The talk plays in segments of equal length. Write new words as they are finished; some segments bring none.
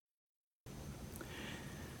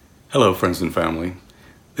Hello, friends and family.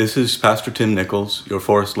 This is Pastor Tim Nichols, your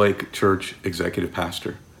Forest Lake Church Executive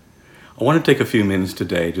Pastor. I want to take a few minutes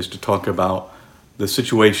today just to talk about the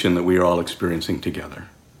situation that we are all experiencing together,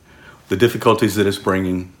 the difficulties that it's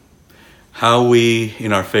bringing, how we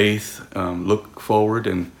in our faith look forward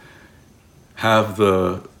and have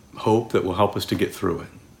the hope that will help us to get through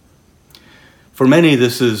it. For many,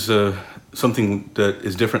 this is something that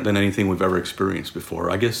is different than anything we've ever experienced before.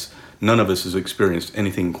 I guess none of us has experienced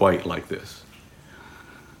anything quite like this.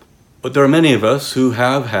 But there are many of us who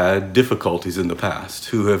have had difficulties in the past,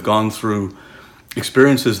 who have gone through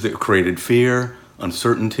experiences that created fear,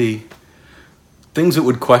 uncertainty, things that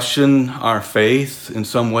would question our faith in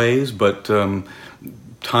some ways, but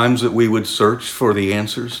times that we would search for the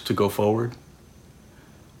answers to go forward.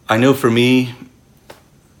 I know for me,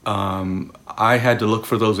 I had to look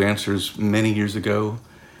for those answers many years ago.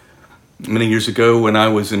 Many years ago when I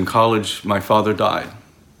was in college, my father died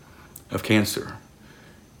of cancer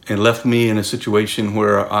and left me in a situation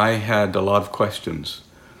where I had a lot of questions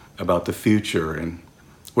about the future and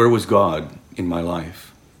where was God in my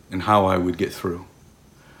life and how I would get through.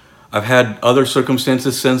 I've had other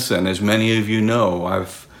circumstances since then. As many of you know,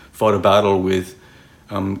 I've fought a battle with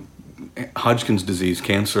Hodgkin's disease,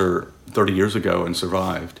 cancer, 30 years ago and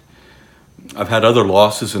survived. I've had other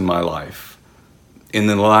losses in my life. In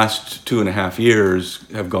the last 2.5 years,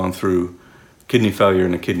 have gone through kidney failure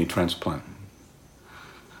and a kidney transplant.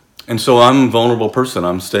 And so I'm a vulnerable person.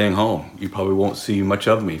 I'm staying home. You probably won't see much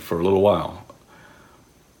of me for a little while.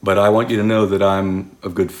 But I want you to know that I'm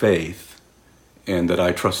of good faith and that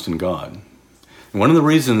I trust in God. And one of the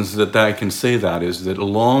reasons that I can say that is that a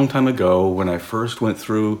long time ago, when I first went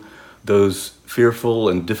through those fearful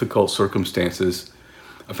and difficult circumstances,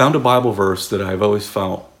 I found a Bible verse that I've always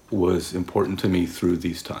felt was important to me through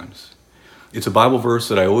these times. It's a Bible verse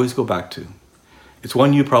that I always go back to. It's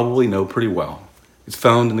one you probably know pretty well. It's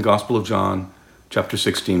found in the Gospel of John, chapter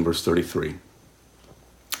 16, verse 33.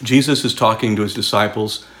 Jesus is talking to his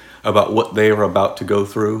disciples about what they are about to go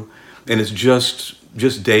through, and it's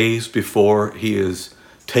just days before he is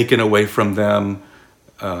taken away from them,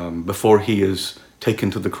 before he is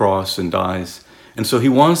taken to the cross and dies. And so he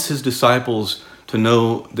wants his disciples to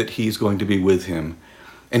know that he's going to be with him.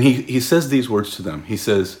 And he says these words to them. He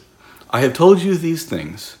says, I have told you these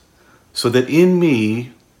things so that in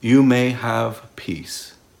me you may have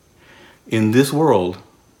peace. In this world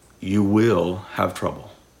you will have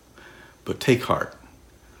trouble, but take heart,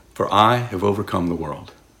 for I have overcome the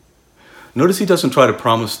world. Notice he doesn't try to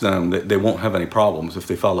promise them that they won't have any problems if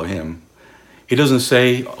they follow him. He doesn't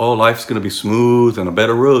say, oh, life's going to be smooth and a bed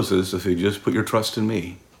of roses if you just put your trust in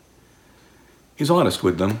me. He's honest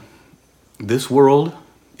with them. This world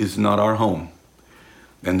is not our home,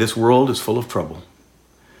 and this world is full of trouble.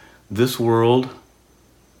 This world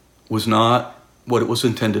was not what it was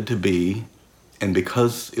intended to be, and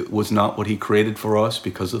because it was not what he created for us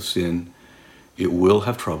because of sin, it will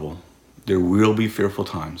have trouble. There will be fearful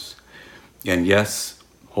times, and yes,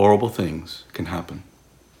 horrible things can happen.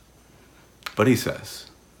 But he says,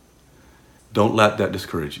 don't let that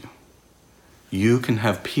discourage you. You can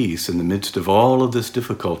have peace in the midst of all of this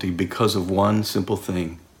difficulty because of one simple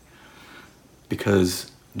thing. Because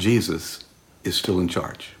Jesus is still in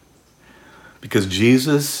charge. Because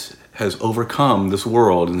Jesus has overcome this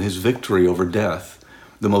world and his victory over death,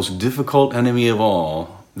 the most difficult enemy of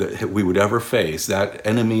all that we would ever face, that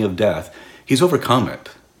enemy of death, he's overcome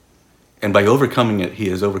it. And by overcoming it, he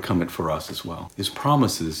has overcome it for us as well. His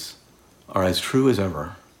promises are as true as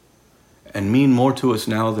ever and mean more to us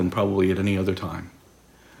now than probably at any other time.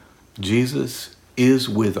 Jesus is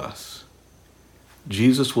with us.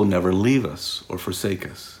 Jesus will never leave us or forsake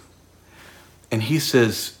us. And he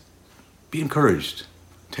says, be encouraged,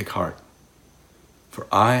 take heart, for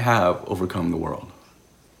I have overcome the world.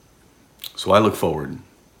 So I look forward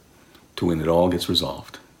to when it all gets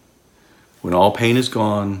resolved. When all pain is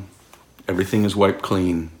gone, everything is wiped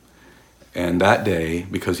clean, and that day,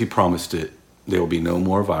 because he promised it, there will be no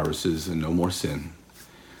more viruses and no more sin,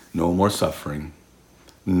 no more suffering,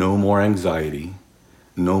 no more anxiety,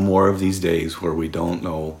 no more of these days where we don't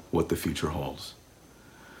know what the future holds.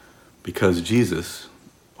 Because Jesus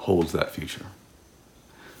holds that future.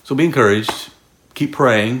 So be encouraged, keep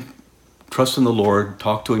praying, trust in the Lord,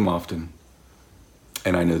 talk to him often,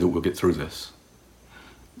 and I know that we'll get through this.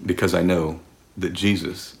 Because I know that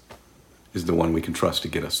Jesus is the one we can trust to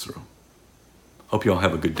get us through. Hope you all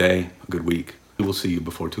have a good day, a good week. We will see you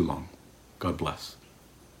before too long. God bless.